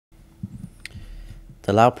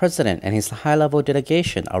The Lao president and his high-level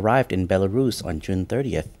delegation arrived in Belarus on June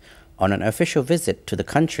 30th on an official visit to the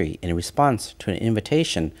country in response to an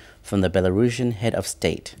invitation from the Belarusian head of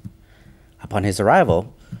state. Upon his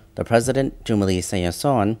arrival, the President Choummaly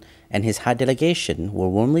Sayasone and his high delegation were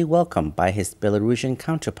warmly welcomed by his Belarusian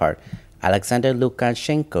counterpart, Alexander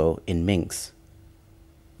Lukashenko, in Minsk.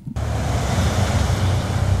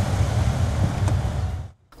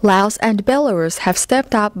 Laos and Belarus have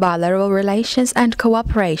stepped up bilateral relations and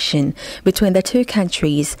cooperation between the two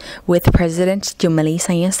countries, with President Choummaly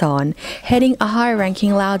Sayasone heading a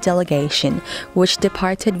high-ranking Lao delegation, which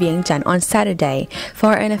departed Vientiane on Saturday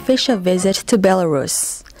for an official visit to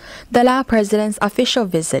Belarus. The Lao president's official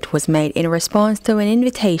visit was made in response to an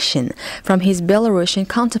invitation from his Belarusian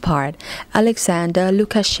counterpart, Alexander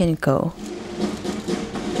Lukashenko.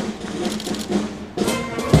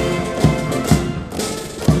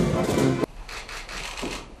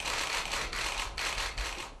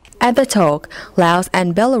 At the talk, Laos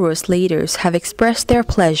and Belarus leaders have expressed their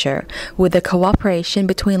pleasure with the cooperation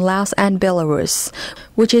between Laos and Belarus,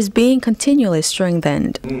 which is being continually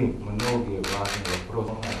strengthened.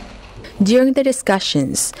 During the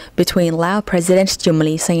discussions between Lao President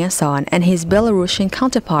Choummaly Sayasone and his Belarusian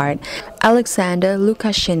counterpart, Alexander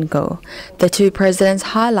Lukashenko, the two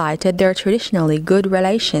presidents highlighted their traditionally good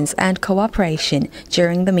relations and cooperation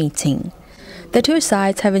during the meeting. The two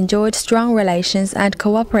sides have enjoyed strong relations and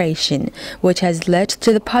cooperation, which has led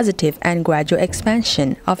to the positive and gradual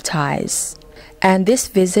expansion of ties. And this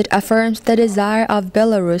visit affirms the desire of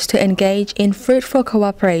Belarus to engage in fruitful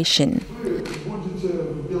cooperation.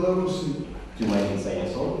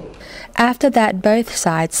 After that, both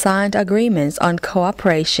sides signed agreements on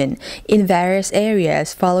cooperation in various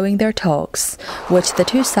areas following their talks, which the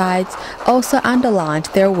two sides also underlined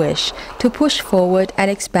their wish to push forward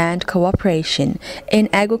and expand cooperation in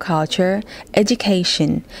agriculture,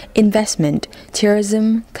 education, investment,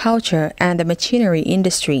 tourism, culture, and the machinery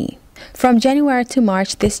industry. From January to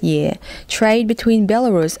March this year, trade between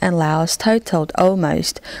Belarus and Laos totaled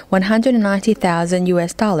almost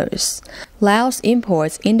 $190,000. Laos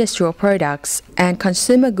imports industrial products and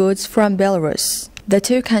consumer goods from Belarus. The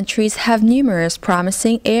two countries have numerous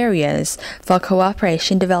promising areas for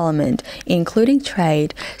cooperation development, including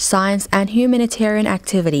trade, science, and humanitarian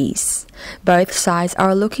activities. Both sides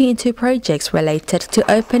are looking into projects related to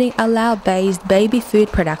opening a Lao-based baby food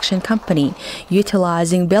production company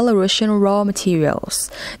utilizing Belarusian raw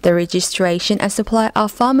materials, the registration and supply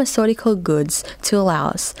of pharmaceutical goods to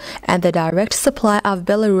Laos, and the direct supply of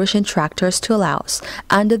Belarusian tractors to Laos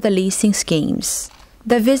under the leasing schemes.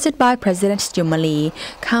 The visit by President Choummaly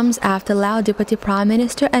comes after Lao Deputy Prime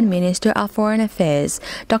Minister and Minister of Foreign Affairs,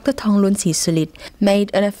 Dr. Thongloun Sisulit, made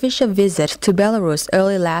an official visit to Belarus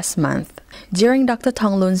early last month. During Dr.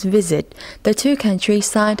 Thongloun's visit, the two countries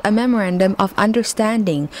signed a memorandum of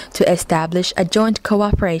understanding to establish a joint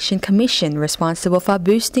cooperation commission responsible for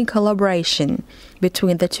boosting collaboration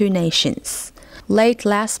between the two nations. Late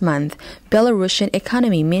last month, Belarusian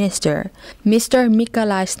Economy Minister, Mr.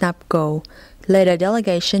 Mykolai Snapko, led a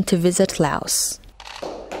delegation to visit Laos.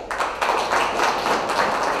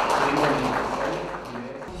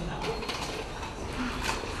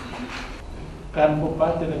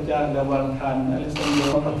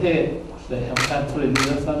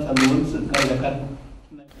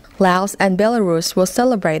 Laos and Belarus will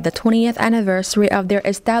celebrate the 20th anniversary of their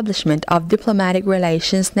establishment of diplomatic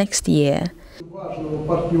relations next year.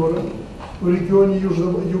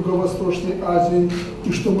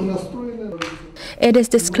 It is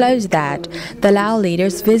disclosed that the Lao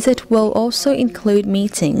leaders' visit will also include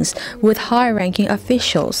meetings with high-ranking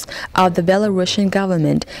officials of the Belarusian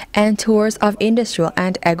government and tours of industrial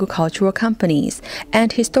and agricultural companies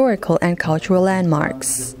and historical and cultural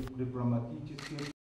landmarks.